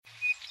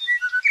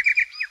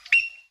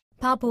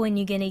Papua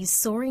New Guinea's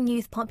soaring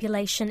youth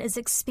population is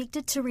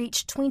expected to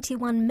reach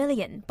 21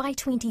 million by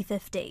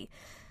 2050.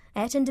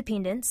 At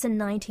independence in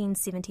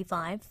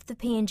 1975, the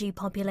PNG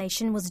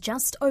population was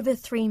just over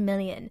 3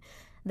 million.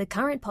 The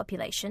current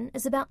population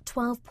is about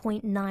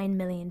 12.9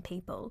 million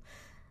people.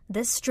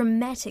 This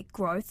dramatic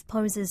growth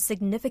poses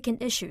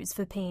significant issues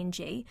for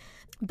PNG,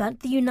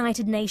 but the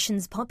United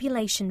Nations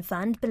Population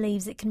Fund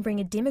believes it can bring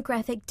a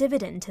demographic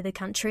dividend to the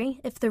country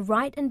if the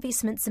right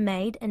investments are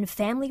made in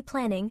family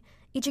planning,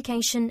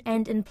 education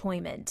and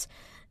employment.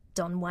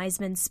 Don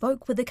Wiseman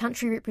spoke with the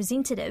country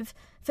representative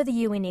for the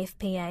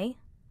UNFPA,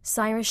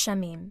 Cyrus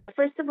Shamim.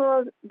 First of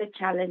all, the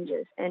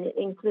challenges, and it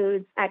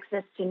includes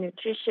access to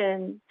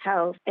nutrition,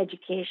 health,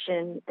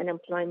 education, and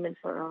employment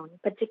for all,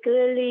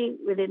 particularly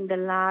within the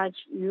large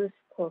youth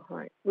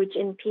cohort, which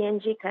in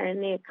PNG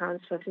currently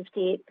accounts for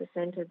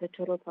 58% of the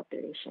total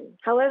population.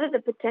 However, the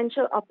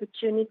potential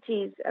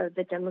opportunities of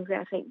the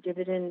demographic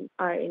dividend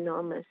are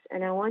enormous,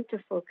 and I want to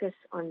focus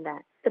on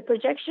that. The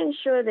projections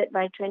show that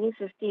by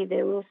 2050,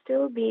 there will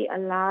still be a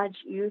large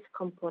youth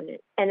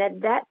component. And at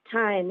that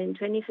time, in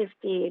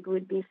 2050, it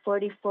would be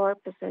 44%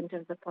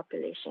 of the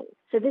population.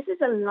 So this is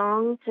a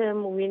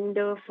long-term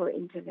window for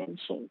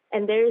intervention.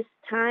 And there is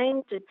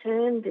time to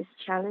turn this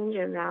challenge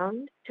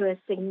around to a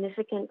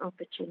significant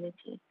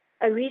opportunity.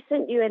 A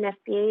recent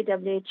UNFPA,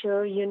 WHO,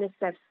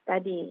 UNICEF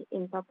study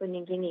in Papua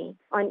New Guinea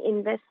on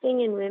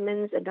investing in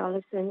women's,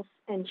 adolescents,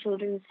 and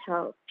children's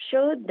health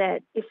showed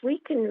that if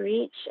we can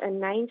reach a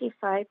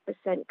 95%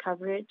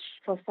 coverage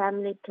for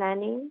family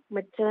planning,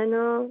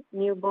 maternal,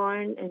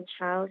 newborn, and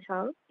child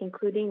health,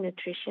 including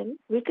nutrition,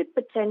 we could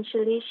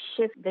potentially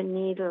shift the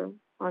needle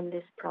on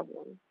this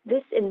problem.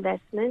 This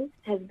investment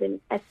has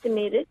been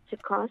estimated to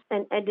cost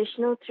an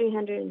additional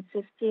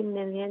 350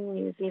 million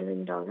New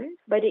Zealand dollars,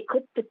 but it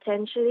could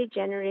potentially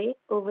generate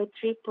over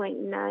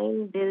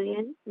 3.9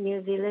 billion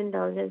New Zealand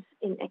dollars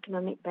in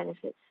economic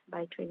benefits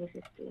by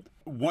 2050.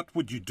 What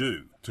would you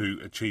do to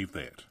achieve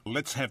that?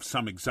 Let's have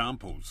some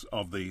examples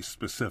of the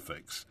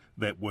specifics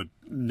that would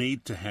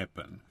need to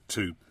happen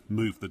to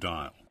move the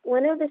dial.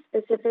 One of the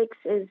specifics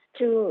is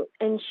to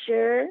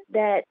ensure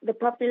that the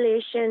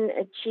population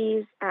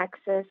achieves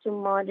access to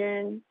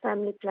modern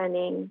family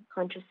planning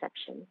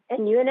contraception.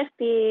 And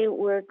UNFPA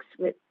works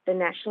with the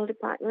National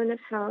Department of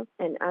Health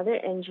and other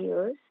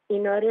NGOs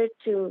in order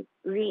to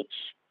reach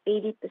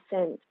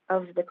 80%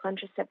 of the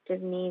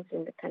contraceptive needs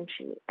in the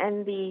country.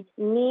 And the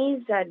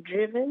needs are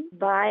driven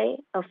by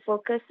a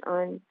focus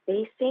on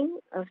spacing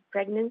of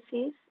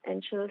pregnancies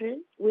and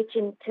children, which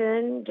in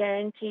turn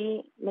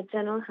guarantee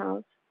maternal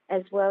health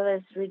as well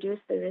as reduce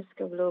the risk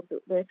of low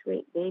birth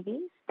weight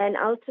babies, and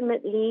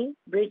ultimately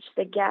bridge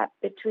the gap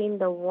between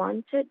the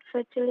wanted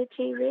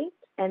fertility rate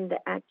and the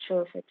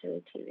actual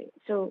fertility rate.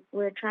 So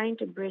we're trying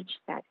to bridge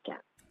that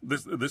gap.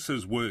 This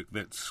is work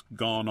that's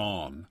gone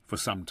on for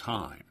some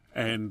time,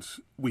 and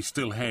we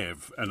still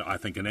have, I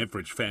think, an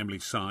average family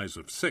size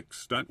of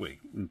 6, don't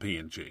we, in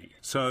PNG?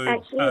 So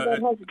actually,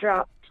 that has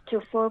dropped to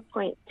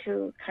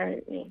 4.2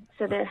 currently.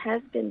 So there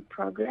has been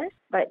progress,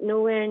 but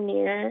nowhere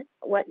near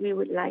what we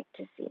would like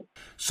to see.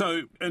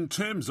 So in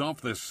terms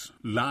of this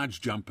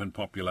large jump in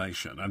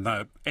population, and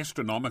they're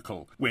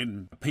astronomical,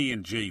 when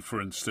PNG,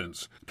 for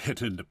instance,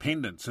 hit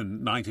independence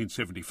in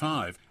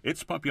 1975,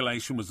 its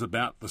population was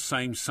about the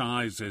same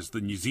size as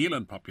the New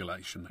Zealand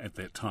population at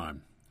that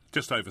time,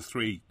 just over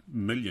 3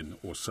 million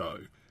or so.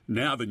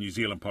 Now the New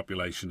Zealand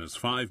population is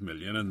 5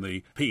 million and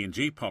the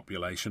PNG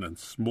population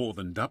is more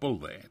than double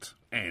that.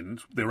 And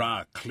there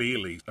are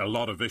clearly a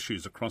lot of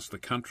issues across the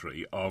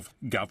country of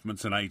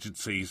governments and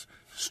agencies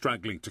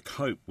struggling to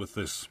cope with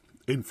this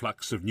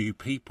influx of new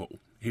people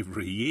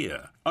every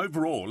year.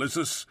 Overall, is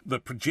this the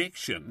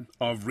projection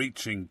of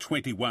reaching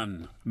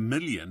 21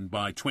 million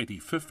by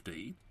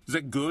 2050? Is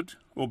that good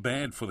or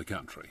bad for the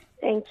country?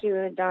 Thank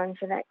you, Don,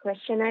 for that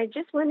question. I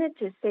just wanted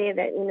to say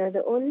that,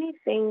 the only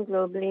thing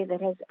globally that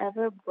has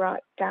ever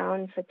brought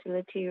down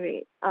fertility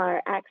rates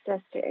are access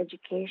to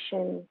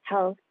education,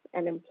 health,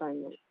 and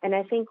employment. And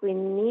I think we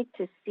need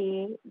to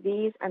see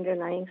these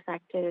underlying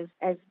factors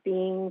as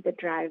being the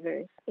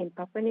drivers in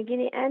Papua New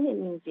Guinea and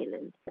in New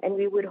Zealand. And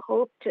we would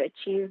hope to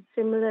achieve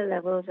similar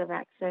levels of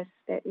access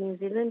that New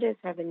Zealanders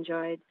have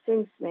enjoyed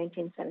since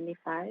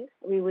 1975.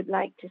 We would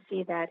like to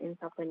see that in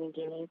Papua New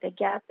Guinea. The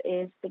gap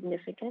is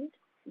significant.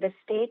 The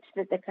state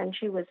that the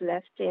country was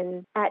left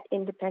in at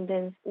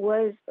independence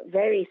was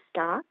very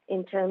stark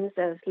in terms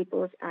of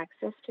people's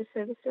access to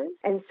services.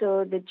 And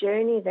so the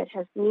journey that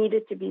has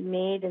needed to be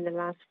made in the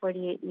last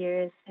 48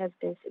 years has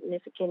been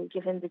significant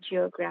given the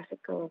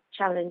geographical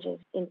challenges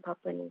in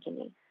Papua New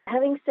Guinea.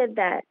 Having said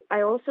that,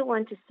 I also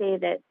want to say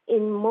that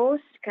in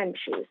most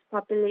countries,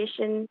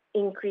 population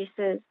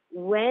increases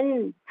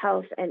when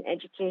health and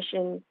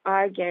education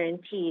are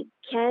guaranteed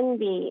can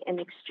be an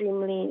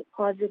extremely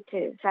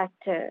positive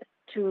factor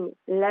to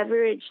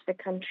leverage the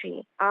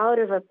country out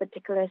of a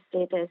particular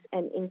status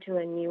and into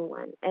a new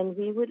one. And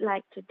we would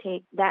like to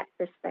take that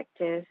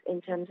perspective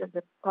in terms of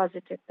the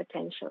positive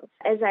potentials.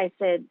 As I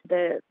said,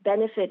 the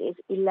benefit is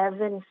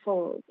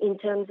 11-fold in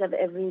terms of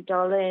every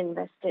dollar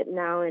invested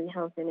now in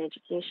health and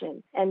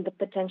education, and the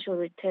potential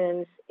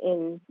returns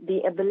in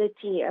the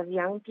ability of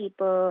young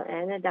people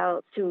and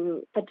adults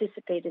to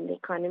participate in the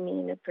economy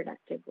in a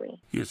productive way.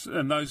 Yes,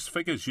 and those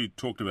figures you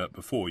talked about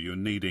before, you're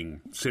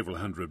needing several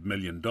 $100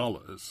 million.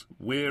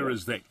 Where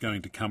is that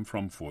going to come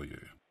from for you?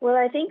 Well,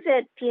 I think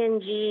that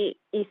PNG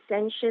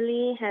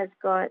essentially has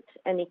got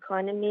an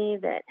economy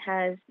that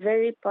has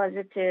very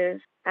positive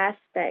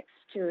aspects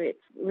to its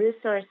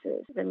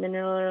resources, the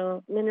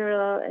mineral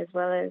as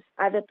well as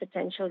other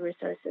potential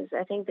resources.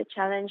 I think the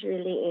challenge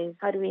really is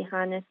how do we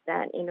harness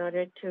that in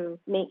order to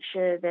make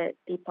sure that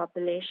the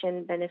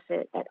population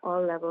benefit at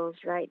all levels,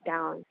 right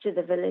down to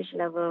the village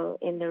level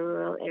in the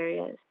rural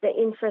areas. The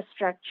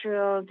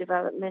infrastructural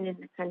development in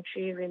the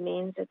country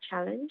remains a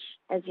challenge.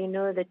 As you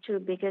know, the two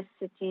biggest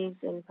cities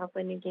in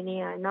Papua New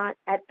Guinea are not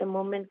at the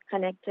moment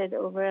connected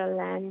over a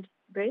land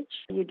bridge.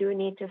 You do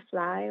need to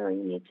fly or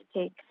you need to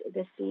take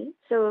the sea.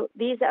 So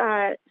these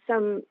are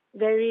some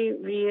very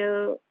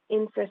real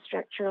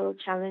infrastructural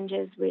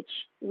challenges which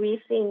we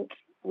think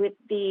with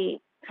the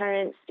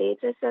current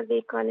status of the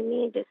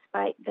economy,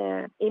 despite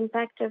the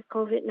impact of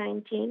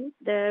COVID-19,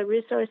 the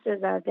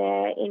resources are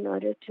there in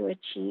order to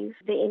achieve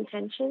the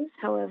intentions.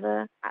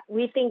 However,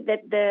 we think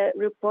that the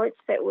reports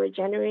that we're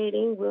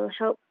generating will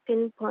help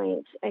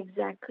pinpoint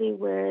exactly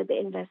where the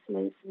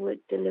investments would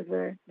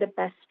deliver the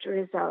best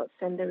results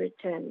and the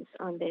returns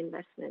on the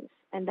investments.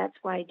 And that's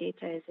why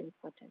data is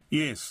important.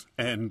 Yes,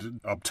 and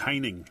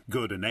obtaining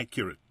good and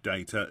accurate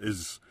data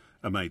is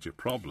a major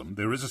problem.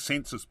 There is a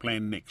census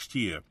plan next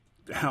year.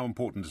 How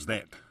important is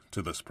that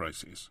to this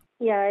process?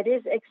 Yeah, it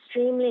is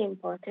extremely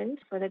important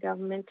for the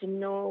government to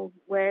know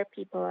where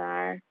people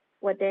are,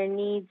 what their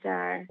needs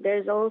are.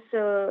 There's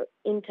also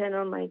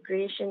internal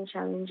migration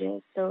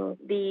challenges. So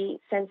the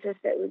census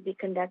that would be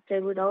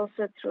conducted would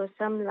also throw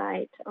some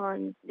light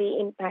on the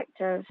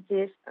impact of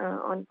this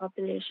on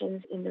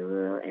populations in the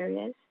rural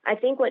areas. I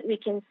think what we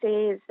can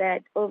say is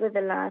that over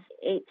the last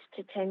 8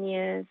 to 10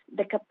 years,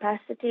 the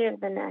capacity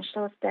of the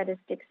National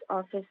Statistics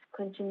Office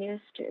continues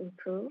to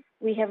improve.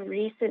 We have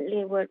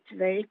recently worked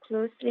very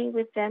closely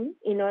with them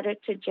in order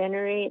to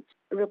generate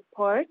a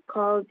report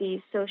called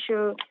the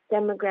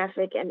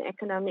Socio-Demographic and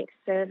Economic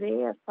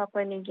Survey of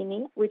Papua New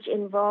Guinea, which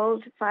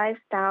involved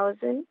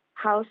 5,000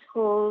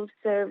 household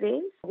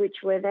surveys, which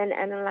were then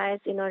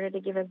analyzed in order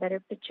to give a better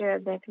picture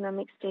of the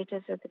economic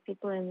status of the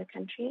people in the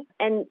country.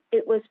 And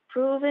it was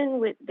proven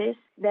with this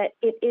that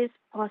it is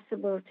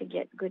possible to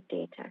get good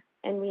data.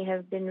 And we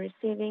have been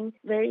receiving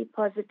very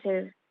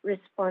positive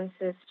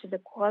responses to the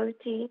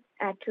quality,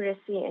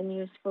 accuracy, and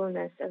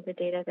usefulness of the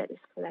data that is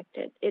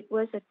collected. It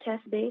was a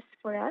test base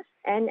for us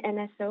and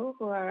NSO,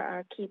 who are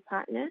our key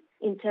partner,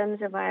 in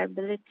terms of our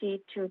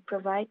ability to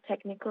provide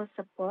technical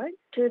support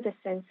to the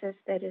census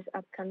that is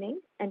upcoming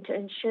and to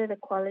ensure the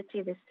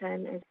quality this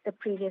time as the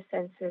previous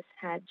census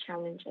had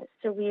challenges.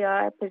 So we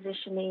are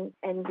positioning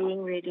and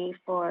being ready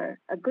for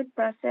a good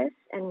process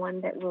and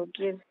one that will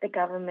give the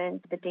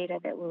government the data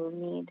that we will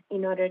need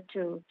in order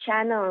to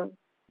channel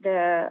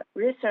the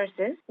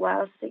resources.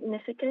 While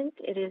significant,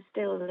 it is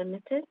still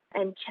limited,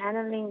 and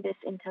channeling this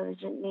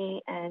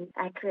intelligently and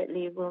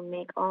accurately will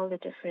make all the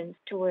difference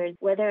towards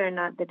whether or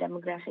not the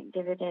demographic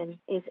dividend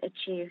is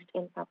achieved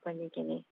in Papua New Guinea.